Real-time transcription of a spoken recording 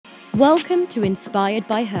Welcome to Inspired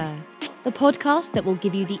by Her, the podcast that will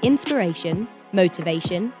give you the inspiration,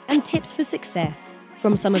 motivation, and tips for success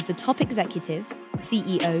from some of the top executives,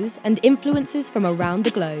 CEOs, and influencers from around the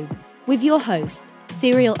globe. With your host,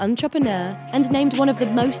 serial entrepreneur, and named one of the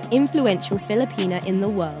most influential Filipina in the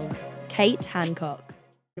world, Kate Hancock.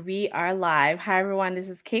 We are live. Hi, everyone. This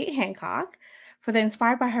is Kate Hancock for the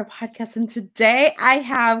Inspired by Her podcast. And today I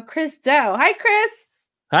have Chris Do. Hi, Chris.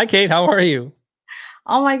 Hi, Kate. How are you?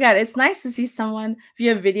 Oh my God. It's nice to see someone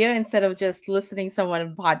via video instead of just listening to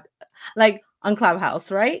someone on Clubhouse,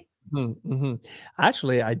 right? Mm-hmm.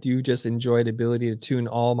 Actually, I do just enjoy the ability to tune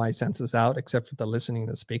all my senses out except for the listening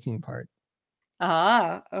and the speaking part.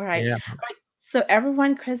 All right. Yeah. All right. So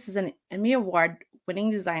everyone, Chris is an Emmy Award winning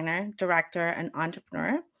designer, director, and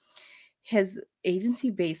entrepreneur. His agency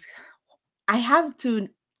base. I have to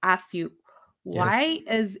ask you, why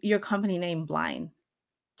is your company name Blind?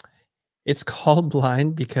 It's called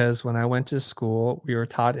Blind because when I went to school, we were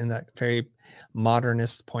taught in that very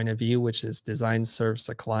modernist point of view, which is design serves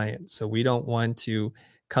the client. So we don't want to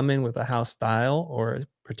come in with a house style or a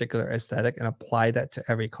particular aesthetic and apply that to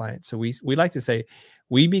every client. So we like to say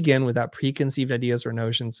we begin without preconceived ideas or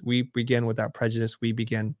notions. We begin without prejudice. We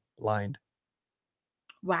begin blind.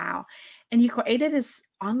 Wow. And you created this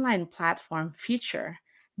online platform, Future.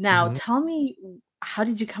 Now, tell me, how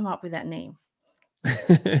did you come up with that name?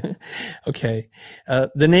 Okay.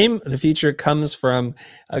 The name, the feature comes from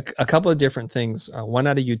a couple of different things. One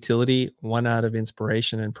out of utility, one out of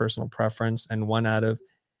inspiration and personal preference, and one out of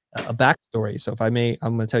a backstory. So if I may,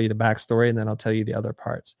 I'm going to tell you the backstory and then I'll tell you the other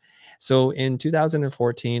parts. So in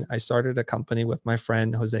 2014, I started a company with my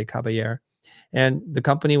friend, Jose Caballero, and the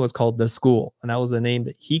company was called The School. And that was the name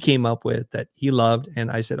that he came up with that he loved.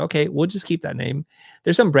 And I said, okay, we'll just keep that name.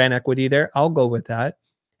 There's some brand equity there. I'll go with that.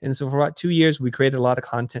 And so for about 2 years, we created a lot of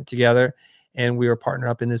content together and we were partnered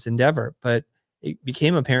up in this endeavor. But it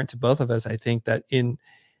became apparent to both of us, I think, that in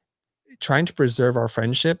trying to preserve our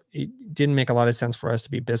friendship, it didn't make a lot of sense for us to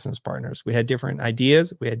be business partners. We had different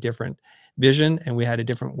ideas, we had different vision, and we had a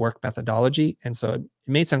different work methodology. And so it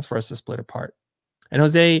made sense for us to split apart. And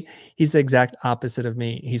Jose, he's the exact opposite of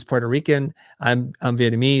me. He's Puerto Rican. I'm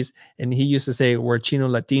Vietnamese. And he used to say we're Chino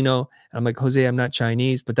Latino. And I'm like, Jose, I'm not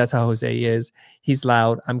Chinese, but that's how Jose is. He's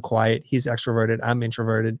loud. I'm quiet. He's extroverted. I'm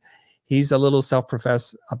introverted. He's a little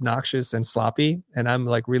self-professed, obnoxious and sloppy. And I'm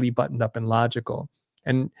like really buttoned up and logical.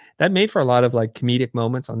 And that made for a lot of like comedic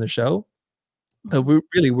moments on the show. But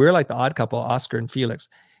we're like the odd couple, Oscar and Felix.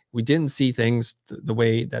 We didn't see things the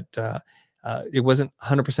way that it wasn't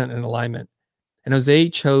 100% in alignment. And Jose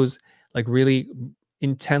chose like really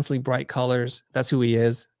intensely bright colors. That's who he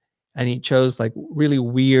is. And he chose like really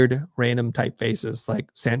weird, random typefaces like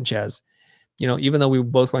Sanchez. You know, even though we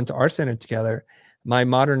both went to art center together, my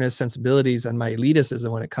modernist sensibilities and my elitism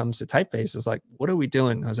when it comes to typefaces, like, what are we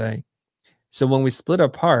doing, Jose? So when we split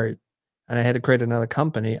apart and I had to create another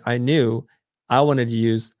company, I knew I wanted to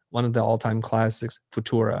use one of the all-time classics,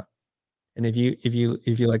 Futura. And if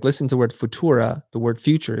you like listen to the word Futura, the word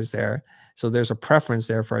future is there. So there's a preference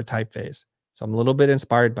there for a typeface. So I'm a little bit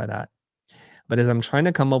inspired by that. But as I'm trying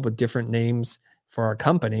to come up with different names for our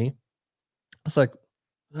company, it's like,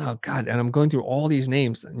 oh God, and I'm going through all these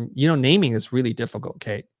names. And you know, naming is really difficult,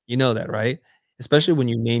 Kate. You know that, right? Especially when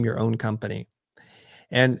you name your own company.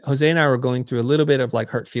 And Jose and I were going through a little bit of like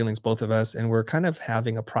hurt feelings, both of us, and we're kind of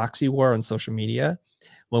having a proxy war on social media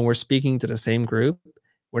when we're speaking to the same group.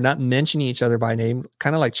 We're not mentioning each other by name,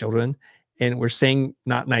 kind of like children, and we're saying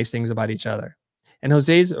not nice things about each other. And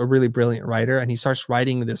Jose's a really brilliant writer, and he starts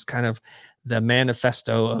writing this kind of the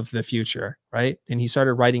manifesto of the future, right? And he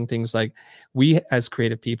started writing things like, we as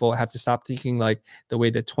creative people have to stop thinking like the way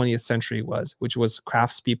the 20th century was, which was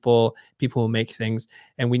craftspeople, people who make things,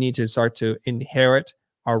 and we need to start to inherit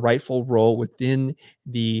our rightful role within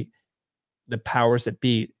the powers that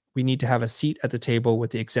be. We need to have a seat at the table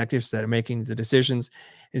with the executives that are making the decisions.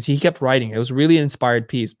 And so he kept writing. It was really an inspired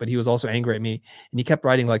piece, but he was also angry at me. And he kept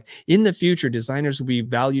writing like, in the future, designers will be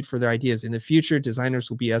valued for their ideas. In the future, designers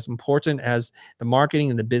will be as important as the marketing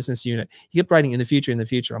and the business unit. He kept writing in the future, in the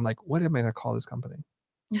future. I'm like, what am I going to call this company?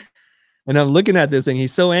 And I'm looking at this thing.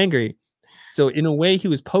 He's so angry. So in a way, he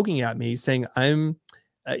was poking at me saying, I'm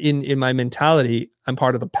in my mentality, I'm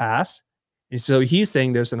part of the past. And so he's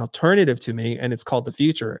saying there's an alternative to me and it's called the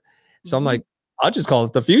future. So I'm like, I'll just call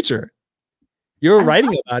it the future. You're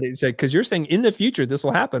writing about it. He said, because you're saying in the future, this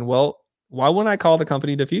will happen. Well, why wouldn't I call the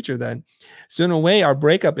company the future then? So in a way, our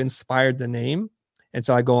breakup inspired the name. And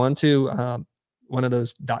so I go on to one of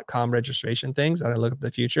those .com registration things and I look up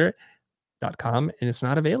the future.com and it's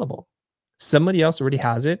not available. Somebody else already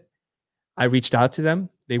has it. I reached out to them.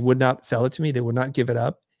 They would not sell it to me. They would not give it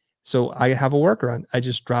up. So I have a workaround. I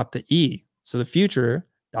just drop the E. So the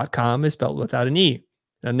future.com is spelled without an E.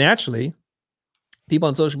 Now, naturally, people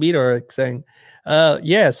on social media are saying,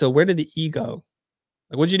 yeah, so where did the E go?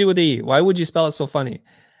 Like, what'd you do with the E? Why would you spell it so funny?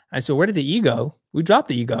 I said, where did the E go? We dropped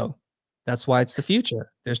the ego. That's why it's the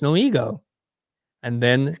future. There's no ego. And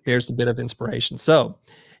then there's a bit of inspiration. So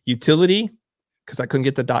utility, because I couldn't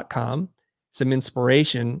get the .com, some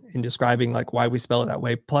inspiration in describing like why we spell it that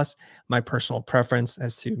way, plus my personal preference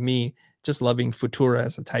as to me just loving Futura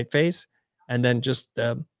as a typeface, and then just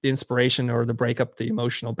the inspiration or the breakup, the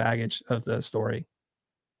emotional baggage of the story.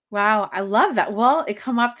 Wow, I love that. Well, it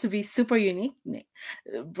come up to be super unique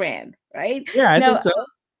brand, right? Yeah, I No, think so.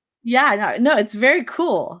 yeah, no, it's very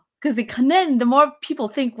cool because then the more people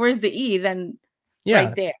think, "Where's the E?" Then Yeah,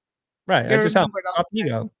 right there, right. you I just have remembered all drop the time.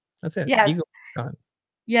 ego. That's it. Yeah, Ego gone.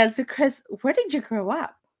 yeah. So, Chris, where did you grow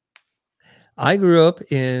up? I grew up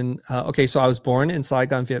in okay, so I was born in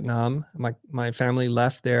Saigon, Vietnam. My family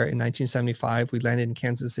left there in 1975. We landed in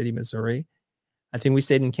Kansas City, Missouri. I think we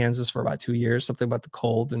stayed in Kansas for about 2 years, something about the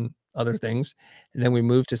cold and other things. And then we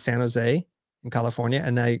moved to San Jose in California,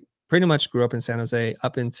 and I pretty much grew up in San Jose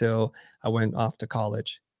up until I went off to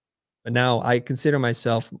college. But now I consider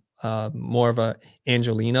myself more of a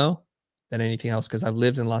Angelino than anything else because I've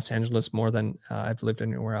lived in Los Angeles more than I've lived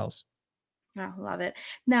anywhere else. I love it.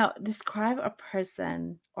 Now, describe a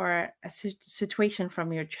person or a situation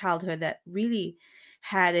from your childhood that really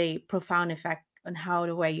had a profound effect on how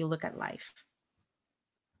the way you look at life.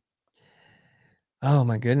 Oh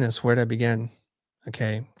my goodness, where did I begin?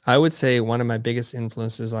 Okay. I would say one of my biggest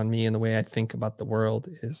influences on me and the way I think about the world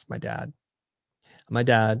is my dad. My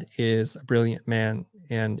dad is a brilliant man.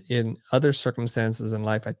 And in other circumstances in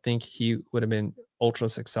life, I think he would have been ultra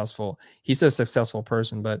successful. He's a successful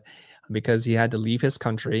person, but because he had to leave his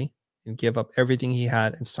country and give up everything he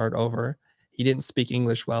had and start over, he didn't speak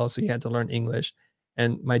English well. So he had to learn English.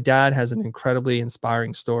 And my dad has an incredibly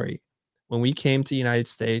inspiring story. When we came to the United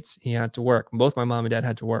States, he had to work. Both my mom and dad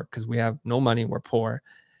had to work because we have no money, we're poor.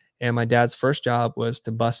 And my dad's first job was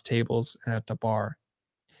to bus tables at the bar.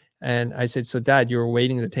 And I said, so dad, you were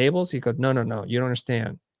waiting the tables? He goes, no, no, no, you don't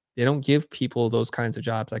understand. They don't give people those kinds of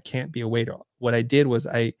jobs. I can't be a waiter. What I did was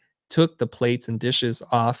I took the plates and dishes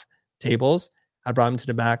off tables. I brought them to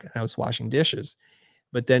the back and I was washing dishes.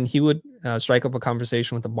 But then he would strike up a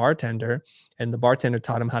conversation with the bartender, and the bartender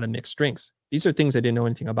taught him how to mix drinks. These are things I didn't know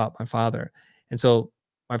anything about my father. And so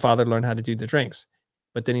my father learned how to do the drinks.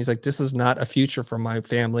 But then he's like, this is not a future for my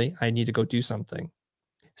family. I need to go do something.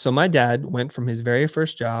 So my dad went from his very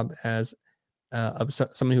first job as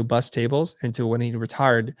someone who bussed tables into when he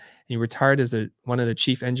retired as one of the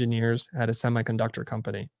chief engineers at a semiconductor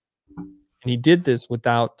company. And he did this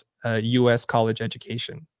without a U.S. college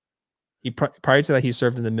education. Prior to that, he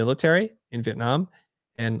served in the military in Vietnam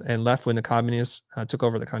and left when the communists took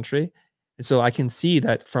over the country. And so I can see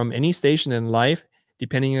that from any station in life,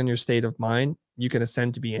 depending on your state of mind, you can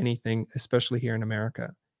ascend to be anything, especially here in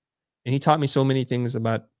America. And he taught me so many things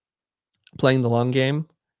about playing the long game,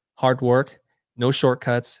 hard work, no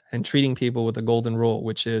shortcuts, and treating people with the golden rule,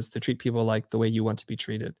 which is to treat people like the way you want to be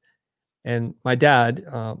treated. And my dad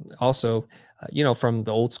also, from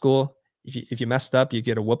the old school, if you messed up, you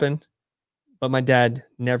get a whooping. But my dad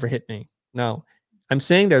never hit me. No, I'm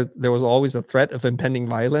saying that there was always a threat of impending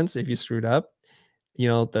violence if you screwed up,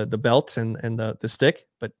 the belt and the stick,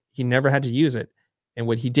 but he never had to use it. And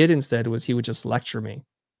what he did instead was he would just lecture me.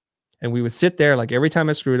 And we would sit there like every time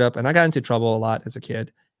I screwed up, and I got into trouble a lot as a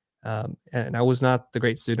kid. And I was not the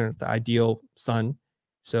great student, the ideal son.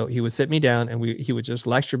 So he would sit me down and he would just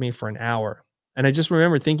lecture me for an hour. And I just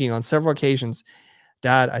remember thinking on several occasions,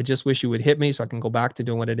 Dad, I just wish you would hit me so I can go back to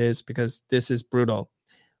doing what it is because this is brutal.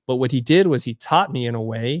 But what he did was he taught me in a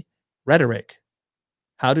way rhetoric,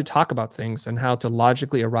 how to talk about things and how to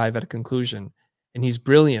logically arrive at a conclusion. And he's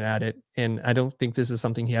brilliant at it. And I don't think this is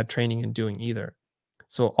something he had training in doing either.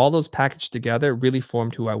 So all those packaged together really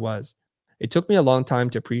formed who I was. It took me a long time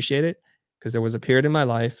to appreciate it because there was a period in my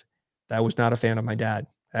life that I was not a fan of my dad.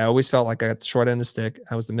 I always felt like I got the short end of the stick.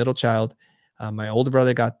 I was the middle child. My older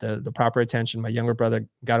brother got the proper attention. My younger brother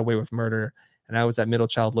got away with murder. And I was that middle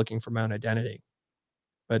child looking for my own identity.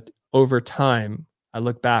 But over time, I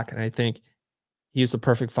look back and I think he's the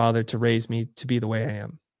perfect father to raise me to be the way I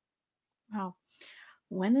am. Wow.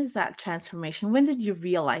 When is that transformation? When did you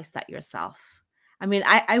realize that yourself? I mean,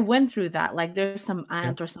 I went through that. Like there's some Yeah.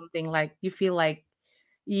 aunt or something like you feel like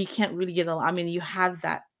you can't really get along. I mean, you have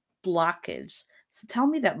that blockage. So tell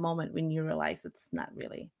me that moment when you realize it's not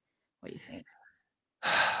really what you think.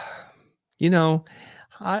 You know,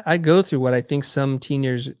 I go through what I think some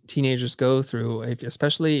teenagers go through,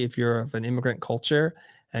 especially if you're of an immigrant culture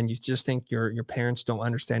and you just think your parents don't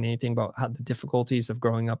understand anything about how the difficulties of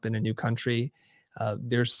growing up in a new country.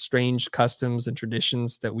 There's strange customs and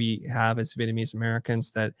traditions that we have as Vietnamese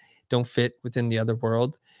Americans that don't fit within the other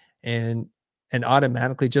world, and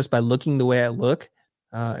automatically, just by looking the way I look,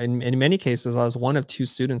 in many cases, I was one of 2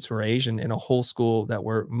 students who were Asian in a whole school that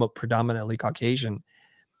were predominantly Caucasian,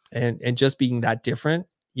 and just being that different,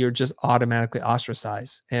 you're just automatically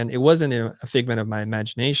ostracized. And it wasn't a figment of my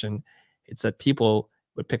imagination. It's that people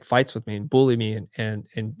would pick fights with me and bully me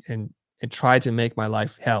and try to make my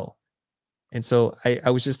life hell. And so I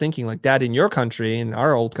was just thinking, like, Dad, in your country, in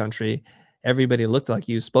our old country, everybody looked like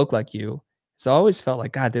you, spoke like you. So I always felt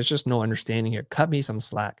like, God, there's just no understanding here. Cut me some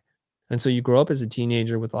slack. And so you grow up as a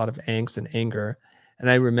teenager with a lot of angst and anger. And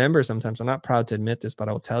I remember sometimes, I'm not proud to admit this, but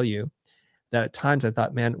I'll tell you that at times I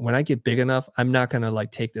thought, man, when I get big enough, I'm not going to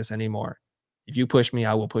like take this anymore. If you push me,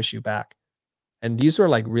 I will push you back. And these were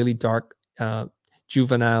like really dark,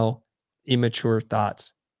 juvenile, immature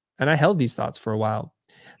thoughts. And I held these thoughts for a while.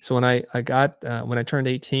 So when I turned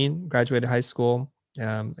 18, graduated high school,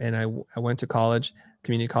 and I went to college,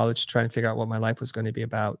 community college, trying to figure out what my life was going to be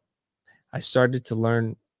about, I started to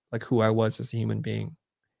learn like who I was as a human being,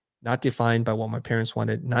 not defined by what my parents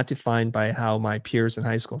wanted, not defined by how my peers in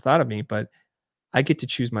high school thought of me, but I get to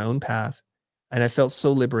choose my own path. And I felt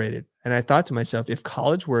so liberated. And I thought to myself, if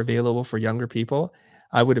college were available for younger people,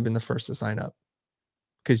 I would have been the first to sign up,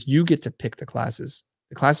 because you get to pick the classes.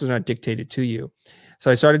 The classes are not dictated to you.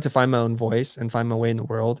 So I started to find my own voice and find my way in the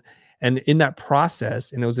world. And in that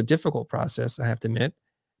process, and it was a difficult process, I have to admit,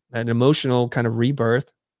 an emotional kind of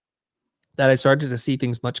rebirth, that I started to see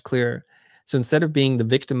things much clearer. So instead of being the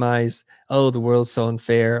victimized, oh, the world's so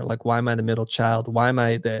unfair, like, why am I the middle child? Why am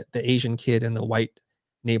I the Asian kid in the white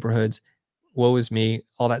neighborhoods? Woe is me,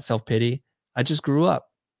 all that self-pity. I just grew up.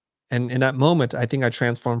 And in that moment, I think I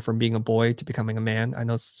transformed from being a boy to becoming a man. I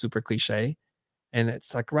know it's super cliche. And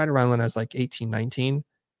it's like right around when I was like 18, 19,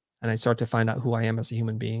 and I start to find out who I am as a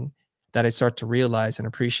human being, that I start to realize and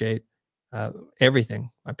appreciate everything,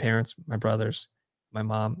 my parents, my brothers, my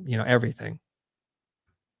mom, everything.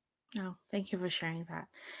 Oh, thank you for sharing that.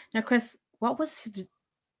 Now, Chris, what was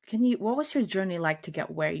your journey like to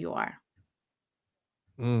get where you are?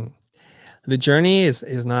 Mm. The journey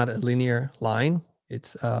is not a linear line.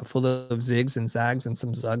 It's full of zigs and zags and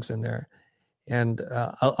some zugs in there. And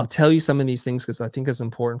I'll tell you some of these things because I think it's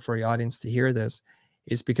important for your audience to hear this,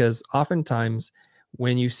 is because oftentimes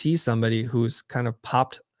when you see somebody who's kind of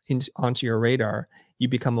popped onto your radar, you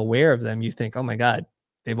become aware of them. You think, oh my God,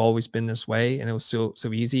 they've always been this way. And it was so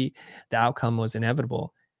easy. The outcome was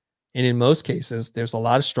inevitable. And in most cases, there's a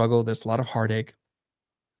lot of struggle. There's a lot of heartache,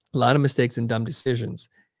 a lot of mistakes and dumb decisions.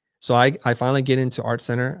 So I finally get into Art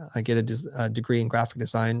Center. I get a degree in graphic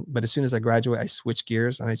design. But as soon as I graduate, I switch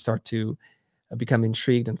gears and I start to become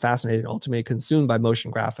intrigued and fascinated, ultimately consumed by motion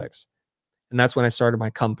graphics. And that's when I started my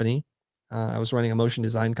company. I was running a motion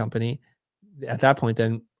design company. At that point,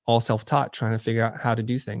 then all self-taught, trying to figure out how to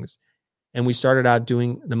do things. And we started out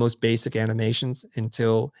doing the most basic animations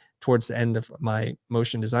until towards the end of my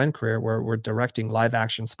motion design career, where we're directing live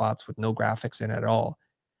action spots with no graphics in it at all.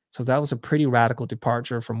 So that was a pretty radical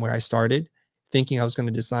departure from where I started, thinking I was going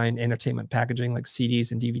to design entertainment packaging like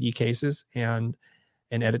CDs and DVD cases and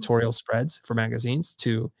editorial spreads for magazines,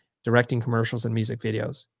 to directing commercials and music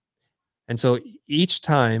videos. And so each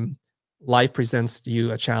time life presents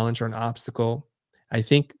you a challenge or an obstacle, I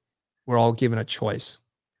think we're all given a choice.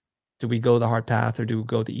 Do we go the hard path or do we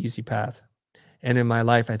go the easy path? And in my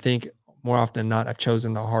life, I think more often than not, I've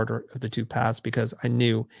chosen the harder of the two paths, because I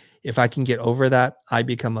knew if I can get over that, I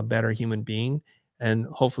become a better human being. And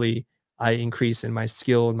hopefully I increase in my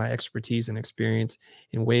skill and my expertise and experience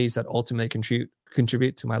in ways that ultimately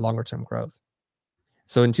contribute to my longer term growth.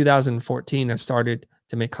 So in 2014, I started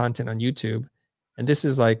to make content on YouTube. And this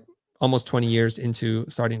is like almost 20 years into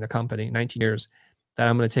starting the company, 19 years, that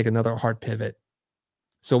I'm going to take another hard pivot.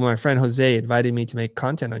 So my friend Jose invited me to make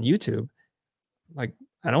content on YouTube. Like,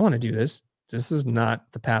 I don't want to do this. This is not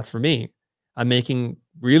the path for me. I'm making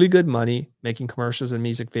really good money making commercials and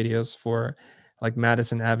music videos for like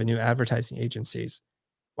Madison Avenue advertising agencies.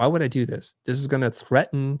 Why would I do this? This is going to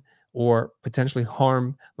threaten or potentially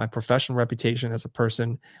harm my professional reputation as a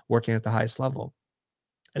person working at the highest level.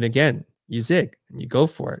 And again, you zig and you go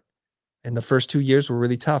for it. And the first 2 years were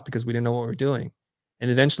really tough because we didn't know what we were doing.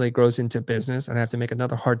 And eventually it grows into business, and I have to make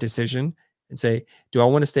another hard decision and say, do I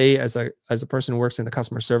want to stay as a person who works in the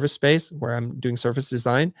customer service space where I'm doing service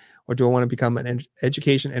design, or do I want to become an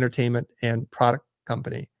education, entertainment, and product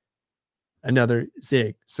company? Another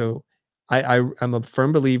zig. So I'm a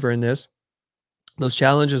firm believer in this. Those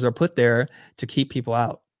challenges are put there to keep people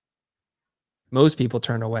out. Most people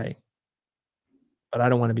turn away, but I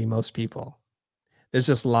don't want to be most people. There's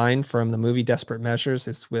this line from the movie Desperate Measures.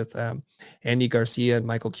 It's with Andy Garcia and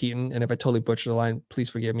Michael Keaton. And if I totally butcher the line, please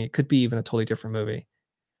forgive me. It could be even a totally different movie.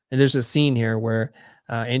 And there's a scene here where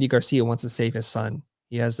Andy Garcia wants to save his son.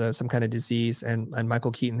 He has some kind of disease, and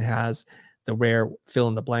Michael Keaton has the rare fill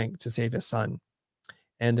in the blank to save his son.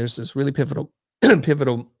 And there's this really pivotal,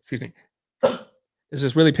 excuse me. There's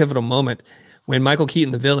this really pivotal moment when Michael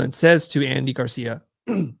Keaton, the villain, says to Andy Garcia,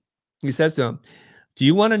 he says to him, "Do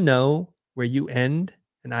you want to know where you end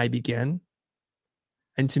and I begin?"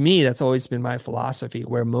 And to me, that's always been my philosophy,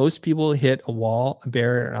 where most people hit a wall, a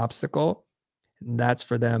barrier, an obstacle, and that's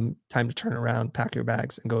for them time to turn around, pack your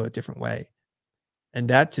bags, and go a different way. And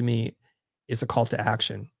that to me is a call to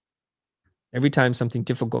action. Every time something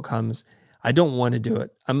difficult comes, I don't want to do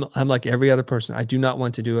it. I'm like every other person. I do not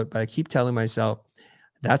want to do it, but I keep telling myself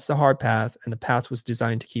that's the hard path, and the path was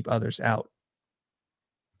designed to keep others out.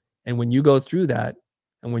 And when you go through that,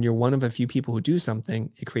 and when you're one of a few people who do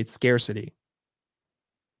something, it creates scarcity.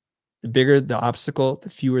 The bigger the obstacle, the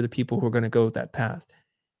fewer the people who are going to go that path.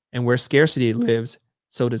 And where scarcity lives,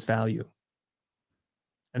 so does value.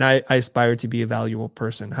 And I aspire to be a valuable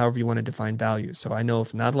person, however you want to define value. So I know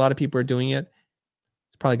if not a lot of people are doing it,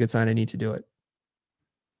 it's probably a good sign I need to do it.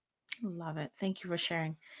 Love it. Thank you for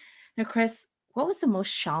sharing. Now, Chris, what was the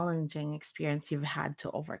most challenging experience you've had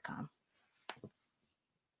to overcome?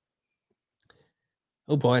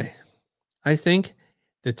 Oh boy. I think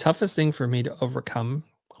the toughest thing for me to overcome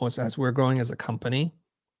was, as we're growing as a company,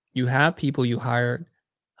 you have people who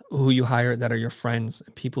you hire that are your friends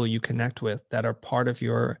and people you connect with that are part of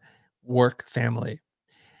your work family.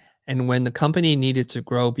 And when the company needed to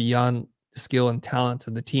grow beyond the skill and talent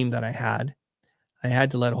of the team that I had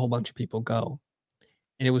to let a whole bunch of people go.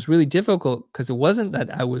 And it was really difficult because it wasn't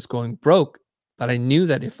that I was going broke, but I knew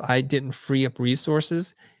that if I didn't free up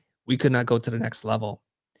resources, we could not go to the next level.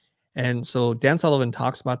 And so Dan Sullivan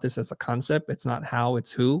talks about this as a concept. It's not how,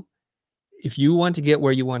 it's who. If you want to get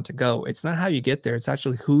where you want to go, it's not how you get there. It's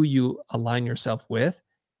actually who you align yourself with,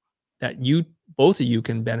 that both of you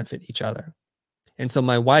can benefit each other. And so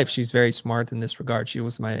my wife, she's very smart in this regard. She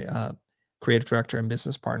was my creative director and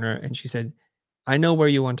business partner. And she said, I know where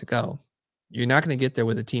you want to go. You're not going to get there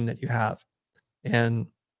with the team that you have. And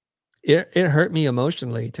it hurt me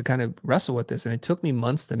emotionally to kind of wrestle with this. And it took me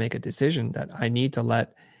months to make a decision that I need to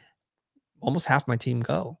let almost half my team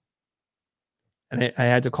go. And I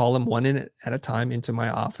had to call them one in at a time into my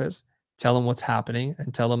office, tell them what's happening,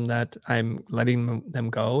 and tell them that I'm letting them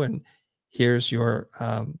go. And here's your,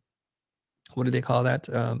 what do they call that?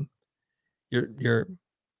 Your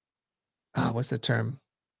what's the term?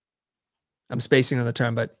 I'm spacing on the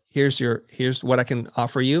term, but here's what I can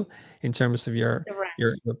offer you in terms of your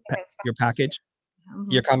package,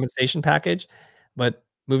 your compensation package. But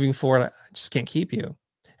moving forward, I just can't keep you.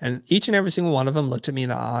 And each and every single one of them looked at me in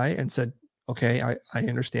the eye and said, okay, I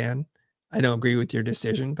understand. I don't agree with your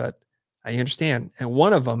decision, but I understand. And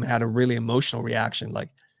one of them had a really emotional reaction. Like,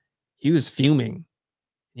 he was fuming.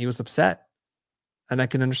 He was upset. And I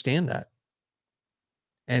can understand that.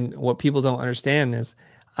 And what people don't understand is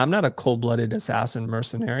I'm not a cold-blooded assassin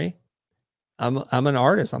mercenary. I'm an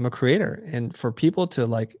artist. I'm a creator. And for people to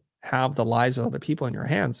like have the lives of other people in your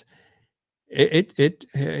hands, it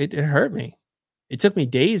hurt me. It took me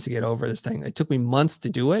days to get over this thing. It took me months to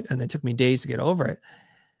do it, and it took me days to get over it.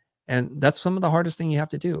 And that's some of the hardest thing you have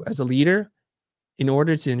to do as a leader in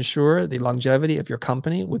order to ensure the longevity of your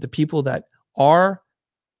company with the people that are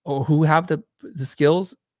or who have the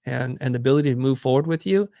skills and the ability to move forward with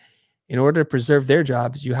you. In order to preserve their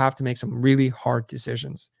jobs, you have to make some really hard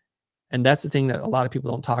decisions. And that's the thing that a lot of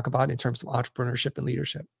people don't talk about in terms of entrepreneurship and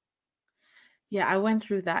leadership. Yeah, I went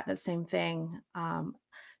through the same thing.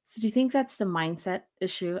 So do you think that's the mindset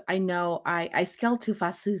issue? I know I scaled too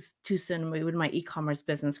fast too soon with my e-commerce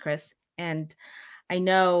business, Chris. And I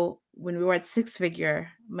know when we were at six figure,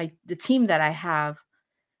 the team that I have,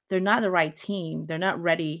 they're not the right team. They're not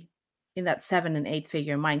ready in that 7 and 8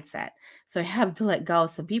 figure mindset. So I have to let go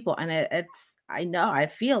of some people. And I know, I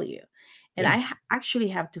feel you. And Yeah. I actually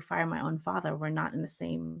have to fire my own father. We're not in the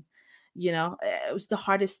same, it was the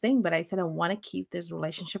hardest thing, but I said, I want to keep this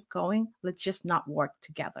relationship going. Let's just not work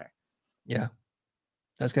together. Yeah.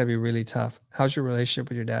 That's gotta be really tough. How's your relationship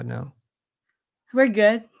with your dad now? We're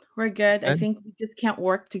good. We're good. I Good? think we just can't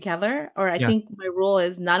work together. Or I Yeah. think my rule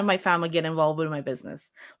is none of my family get involved with my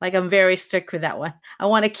business. Like, I'm very strict with that one. I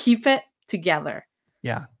want to keep it together.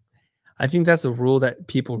 Yeah. I think that's a rule that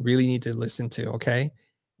people really need to listen to. Okay.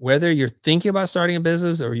 Whether you're thinking about starting a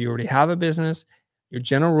business or you already have a business, your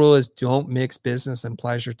general rule is don't mix business and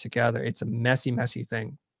pleasure together. It's a messy, messy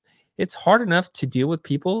thing. it's hard enough to deal with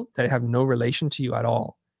people that have no relation to you at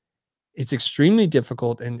all. It's extremely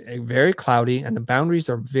difficult and very cloudy, and the boundaries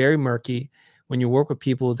are very murky when you work with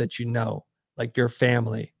people that you know, like your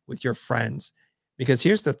family, with your friends. Because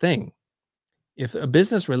here's the thing, if a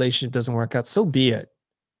business relationship doesn't work out, so be it.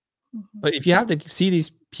 Mhm. But if you have to see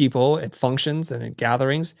these people at functions and at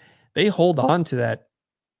gatherings, they hold on to that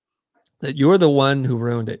you're the one who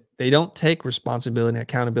ruined it. They don't take responsibility and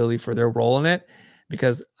accountability for their role in it,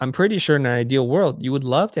 because I'm pretty sure in an ideal world, you would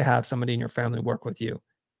love to have somebody in your family work with you.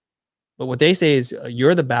 But what they say is,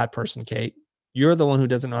 you're the bad person, Kate. You're the one who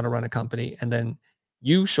doesn't know how to run a company. And then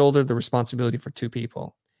you shoulder the responsibility for two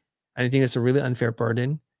people. And I think it's a really unfair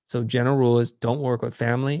burden. So general rule is, don't work with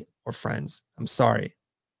family or friends. I'm sorry.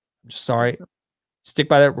 I'm just sorry. Absolutely. Stick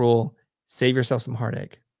by that rule. Save yourself some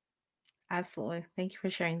heartache. Absolutely. Thank you for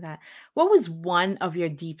sharing that. What was one of your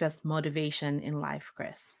deepest motivation in life,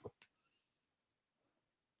 Chris?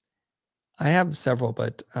 I have several,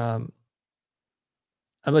 but I'm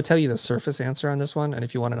going to tell you the surface answer on this one. And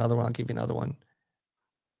if you want another one, I'll give you another one.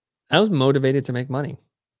 I was motivated to make money.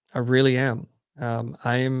 I really am.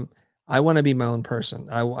 I want to be my own person.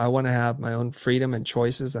 I want to have my own freedom and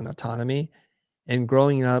choices and autonomy. And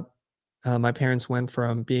growing up, my parents went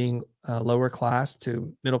from being lower class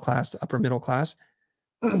to middle class to upper middle class.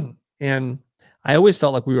 And I always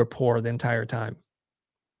felt like we were poor the entire time,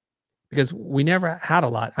 because we never had a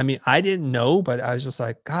lot. I mean, I didn't know, but I was just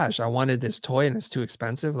like, gosh, I wanted this toy and it's too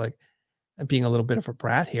expensive. Like, I'm being a little bit of a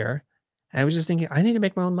brat here. And I was just thinking, I need to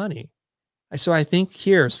make my own money. So I think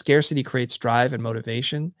here, scarcity creates drive and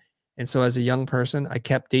motivation. And so as a young person, I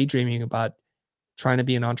kept daydreaming about trying to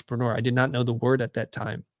be an entrepreneur. I did not know the word at that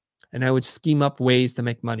time. And I would scheme up ways to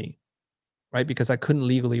make money, right? Because I couldn't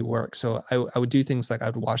legally work. So I would do things like I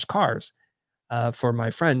would wash cars for my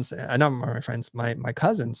friends, not my friends, my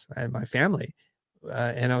cousins and my family.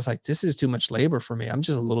 And I was like, this is too much labor for me. I'm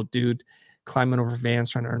just a little dude climbing over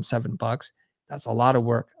vans trying to earn $7. That's a lot of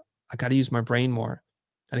work. I got to use my brain more.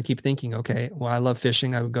 And I keep thinking, okay, well, I love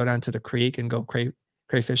fishing. I would go down to the creek and go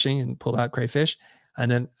crayfishing and pull out crayfish. And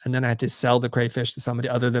then I had to sell the crayfish to somebody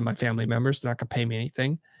other than my family members. They're not going to pay me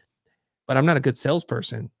anything. But I'm not a good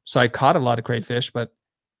salesperson. So I caught a lot of crayfish, but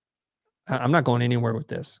I'm not going anywhere with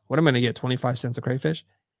this. What am I going to get? 25 cents a crayfish?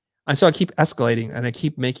 And so I keep escalating and I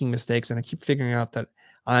keep making mistakes and I keep figuring out that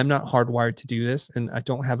I'm not hardwired to do this. And I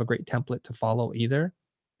don't have a great template to follow either.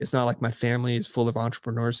 It's not like my family is full of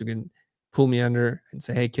entrepreneurs who can pull me under and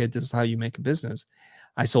say, hey, kid, this is how you make a business.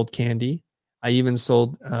 I sold candy. I even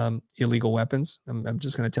sold illegal weapons. I'm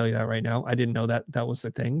just going to tell you that right now. I didn't know that that was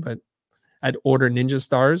the thing, but I'd order ninja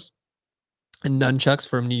stars and nunchucks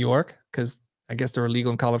from New York, because I guess they're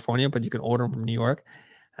illegal in California, but you can order them from New York.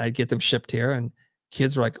 I'd get them shipped here, and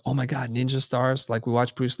kids were like, "Oh my God, ninja stars!" Like, we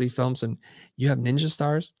watch Bruce Lee films, and you have ninja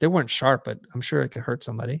stars. They weren't sharp, but I'm sure it could hurt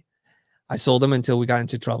somebody. I sold them until we got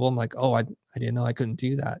into trouble. I'm like, "Oh, I didn't know I couldn't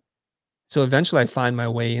do that." So eventually, I find my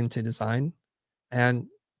way into design, and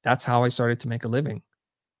that's how I started to make a living.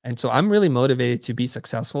 And so I'm really motivated to be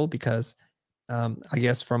successful because, I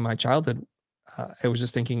guess from my childhood, I was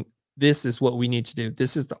just thinking, this is what we need to do.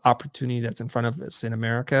 This is the opportunity that's in front of us in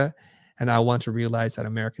America. And I want to realize that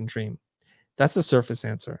American dream. That's the surface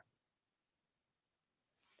answer.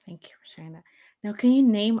 Thank you for sharing that. Now, can you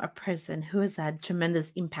name a person who has had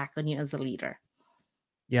tremendous impact on you as a leader?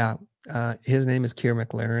 Yeah. His name is Kier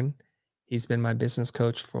McLaren. He's been my business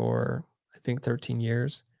coach for, I think, 13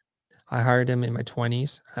 years. I hired him in my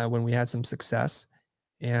 20s when we had some success.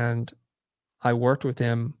 And I worked with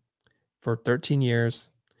him for 13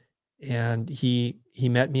 years. And he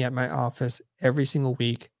met me at my office every single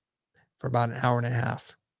week for about an hour and a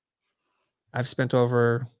half. I've spent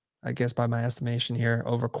over, I guess by my estimation here,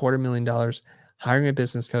 over $250,000 hiring a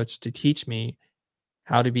business coach to teach me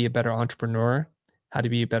how to be a better entrepreneur, how to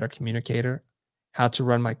be a better communicator, how to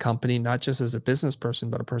run my company, not just as a business person,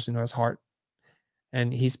 but a person who has heart.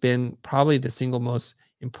 And he's been probably the single most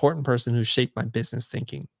important person who shaped my business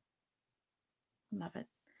thinking. Love it.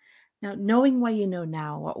 Now, knowing what you know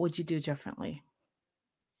now, what would you do differently?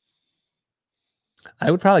 I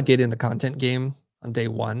would probably get in the content game on day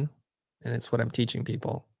one, and it's what I'm teaching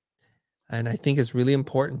people. And I think it's really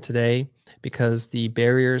important today because the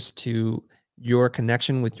barriers to your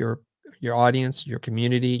connection with your audience, your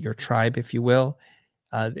community, your tribe, if you will,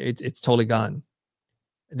 it's totally gone.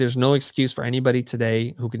 There's no excuse for anybody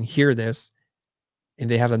today who can hear this and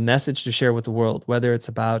they have a message to share with the world, whether it's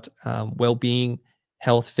about well-being,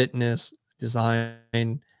 health, fitness,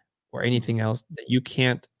 design, or anything else that you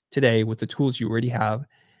can't today with the tools you already have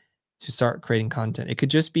to start creating content. It could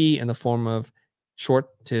just be in the form of short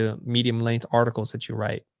to medium length articles that you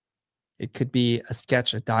write. It could be a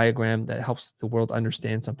sketch, a diagram that helps the world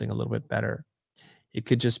understand something a little bit better. It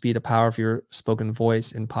could just be the power of your spoken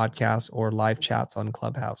voice in podcasts or live chats on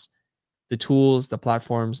Clubhouse. The tools, the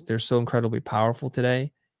platforms, they're so incredibly powerful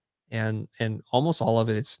today. And almost all of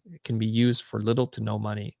it can be used for little to no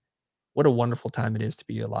money. What a wonderful time it is to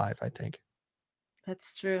be alive, I think.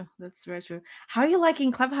 That's true. That's very true. How are you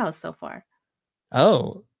liking Clubhouse so far?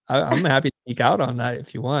 Oh, I'm happy to speak out on that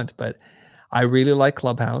if you want, but I really like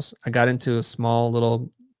Clubhouse. I got into a small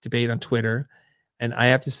little debate on Twitter, and I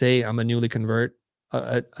have to say I'm a new convert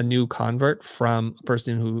from a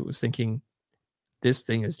person who was thinking this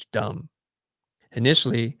thing is dumb.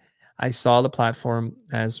 Initially, I saw the platform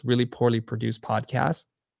as really poorly produced podcasts,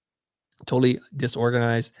 totally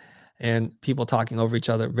disorganized, and people talking over each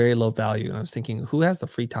other, very low value. And I was thinking, who has the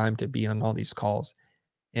free time to be on all these calls?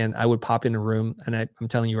 And I would pop in a room, and I'm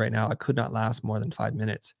telling you right now, I could not last more than 5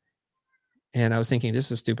 minutes. And I was thinking,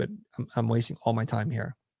 this is stupid. I'm wasting all my time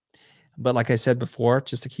here. But like I said before,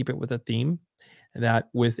 just to keep it with a theme, that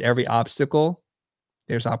with every obstacle,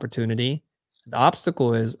 there's opportunity. The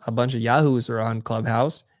obstacle is a bunch of yahoos are on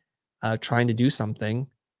Clubhouse trying to do something.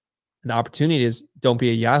 The opportunity is don't be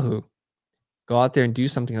a yahoo. Go out there and do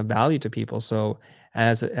something of value to people. So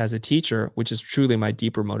as a teacher, which is truly my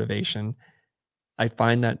deeper motivation, I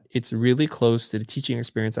find that it's really close to the teaching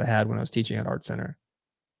experience I had when I was teaching at Art Center.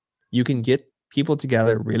 You can get people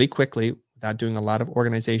together really quickly without doing a lot of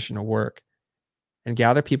organizational work and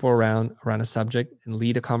gather people around a subject and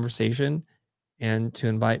lead a conversation and to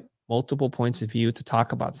invite multiple points of view to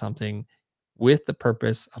talk about something with the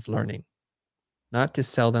purpose of learning, not to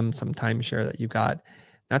sell them some timeshare that you got,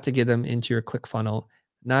 not to get them into your click funnel,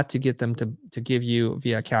 not to get them to give you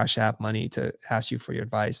via Cash App money to ask you for your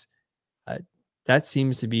advice. That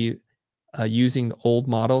seems to be using the old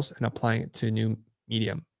models and applying it to a new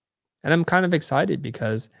medium. And I'm kind of excited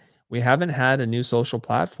because we haven't had a new social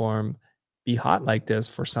platform be hot like this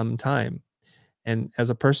for some time. And as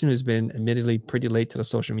a person who's been admittedly pretty late to the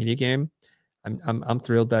social media game, I'm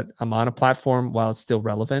thrilled that I'm on a platform while it's still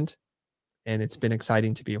relevant, and it's been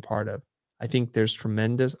exciting to be a part of. I think there's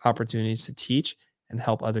tremendous opportunities to teach and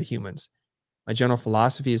help other humans. My general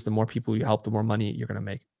philosophy is the more people you help, the more money you're going to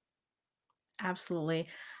make. Absolutely.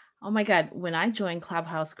 Oh my God. When I joined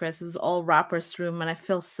Clubhouse, Chris, it was all rappers room and I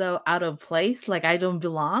feel so out of place, like I don't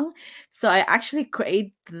belong. So I actually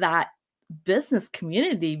create that business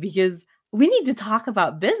community because we need to talk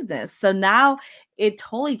about business. So now it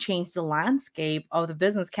totally changed the landscape of the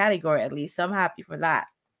business category, at least. So I'm happy for that.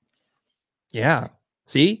 Yeah.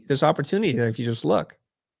 See, there's opportunity there if you just look.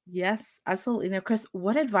 Yes, absolutely. Now, Chris,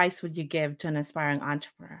 what advice would you give to an aspiring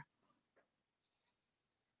entrepreneur?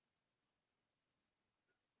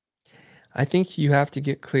 I think you have to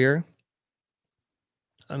get clear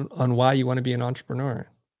on why you want to be an entrepreneur.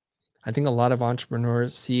 I think a lot of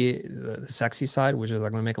entrepreneurs see the sexy side, which is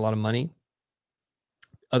I'm going to make a lot of money.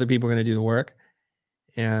 Other people are going to do the work,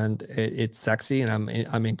 and it's sexy, and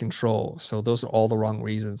I'm in control. So those are all the wrong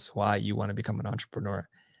reasons why you want to become an entrepreneur.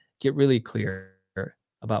 Get really clear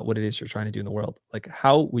about what it is you're trying to do in the world. Like,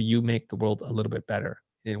 how will you make the world a little bit better?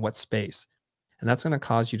 In what space? And that's going to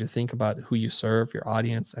cause you to think about who you serve, your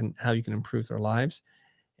audience, and how you can improve their lives.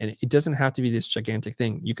 And it doesn't have to be this gigantic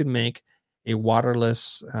thing. You could make a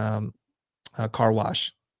waterless car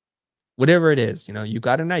wash, whatever it is. You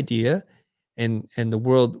got an idea, and the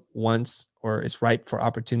world wants or is ripe for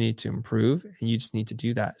opportunity to improve, and you just need to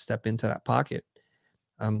do that. Step into that pocket.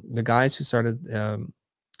 The guys who started the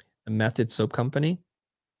Method Soap Company,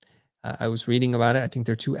 I was reading about it. I think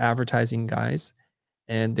they're two advertising guys,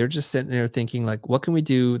 and they're just sitting there thinking, like, what can we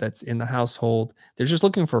do that's in the household? They're just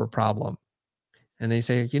looking for a problem. And they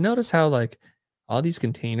say, you notice how like all these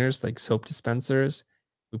containers, like soap dispensers,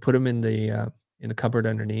 we put them in the cupboard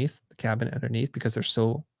underneath, the cabinet underneath, because they're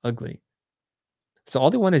so ugly. So all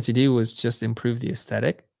they wanted to do was just improve the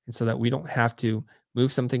aesthetic, and so that we don't have to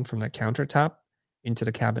move something from the countertop into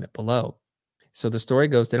the cabinet below. So the story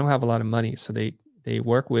goes, they don't have a lot of money, so they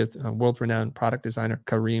work with a world-renowned product designer,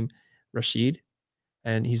 Kareem Rashid,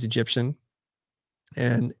 and he's Egyptian.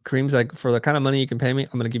 And Kareem's like, for the kind of money you can pay me,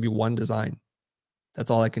 I'm going to give you one design. That's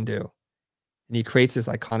all I can do. And he creates this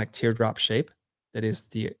iconic teardrop shape that is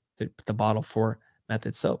the bottle for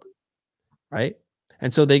Method soap, right?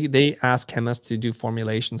 And so they ask chemists to do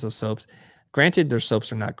formulations of soaps. Granted, their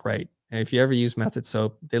soaps are not great. And if you ever use Method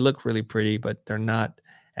soap, they look really pretty, but they're not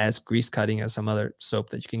as grease cutting as some other soap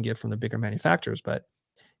that you can get from the bigger manufacturers. But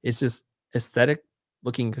it's this aesthetic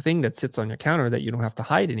looking thing that sits on your counter that you don't have to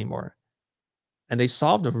hide anymore. And they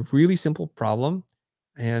solved a really simple problem,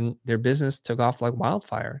 and their business took off like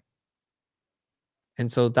wildfire.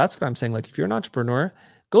 And so that's what I'm saying. Like, if you're an entrepreneur,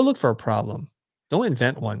 Go look for a problem. Don't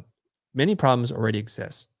invent one. Many problems already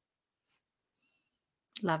exist.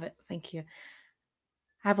 Love it. Thank you.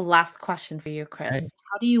 I have a last question for you, Chris. Okay.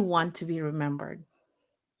 How do you want to be remembered?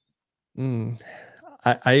 Mm.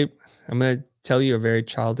 I'm going to tell you a very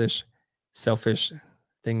childish, selfish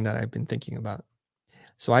thing that I've been thinking about.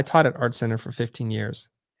 So I taught at Art Center for 15 years.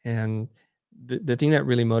 And the thing that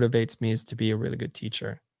really motivates me is to be a really good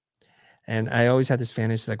teacher. And I always had this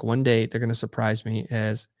fantasy, like one day they're going to surprise me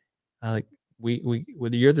as like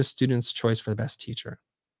you're the student's choice for the best teacher.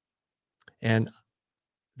 And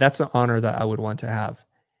that's an honor that I would want to have.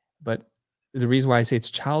 But the reason why I say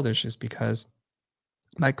it's childish is because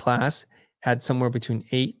my class had somewhere between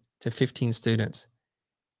 8 to 15 students.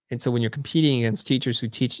 And so when you're competing against teachers who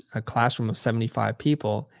teach a classroom of 75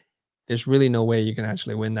 people, there's really no way you can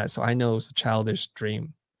actually win that. So I know it's a childish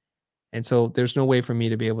dream. And so there's no way for me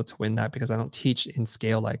to be able to win that because I don't teach in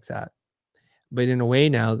scale like that. But in a way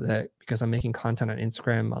now that because I'm making content on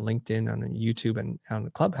Instagram, on LinkedIn, on YouTube, and on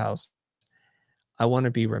Clubhouse, I want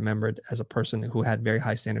to be remembered as a person who had very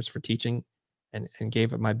high standards for teaching and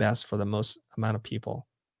gave it my best for the most amount of people.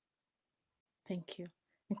 Thank you.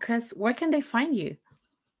 And Chris, where can they find you?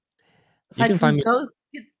 You can find me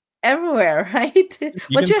everywhere, right?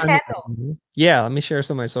 What's your handle? Yeah, let me share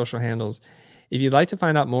some of my social handles. If you'd like to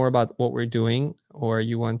find out more about what we're doing, or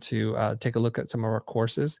you want to take a look at some of our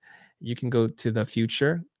courses, you can go to The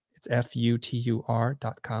Futur. It's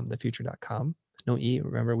futur.com, thefutur.com. No E,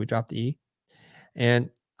 remember we dropped the E. And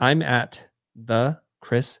I'm at the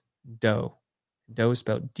Chris Do. Do is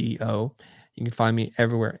spelled D-O. You can find me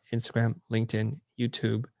everywhere: Instagram, LinkedIn,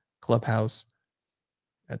 YouTube, Clubhouse,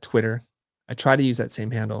 Twitter. I try to use that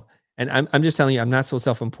same handle. And I'm just telling you, I'm not so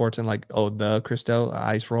self-important like, oh, the Chris Do,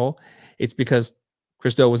 ice roll. It's because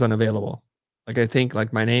Chris Do was unavailable. Like I think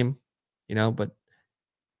like my name, but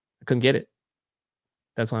I couldn't get it.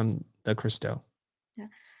 That's why I'm the Chris Do. Yeah.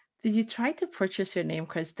 Did you try to purchase your name,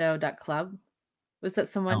 chrisdo.club? Was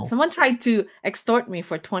that No. someone tried to extort me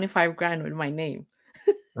for 25 grand with my name?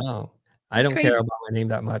 Oh, I don't care about my name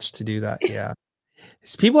that much to do that. Yeah.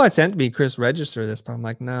 People had sent me, Chris, register this, but I'm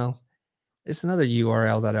like, no, it's another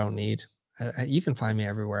URL that I don't need. You can find me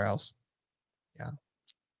everywhere else. Yeah.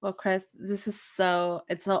 Well, Chris, it's so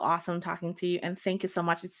awesome talking to you. And thank you so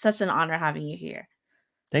much. It's such an honor having you here.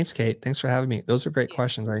 Thanks, Kate. Thanks for having me. Those are great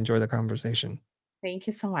questions. I enjoyed the conversation. Thank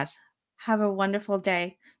you so much. Have a wonderful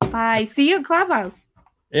day. Bye. See you in Clubhouse.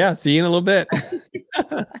 Yeah, see you in a little bit.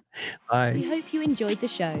 Bye. We hope you enjoyed the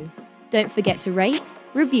show. Don't forget to rate,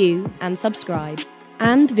 review, and subscribe.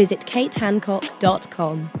 And visit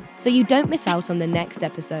katehancock.com so you don't miss out on the next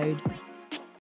episode.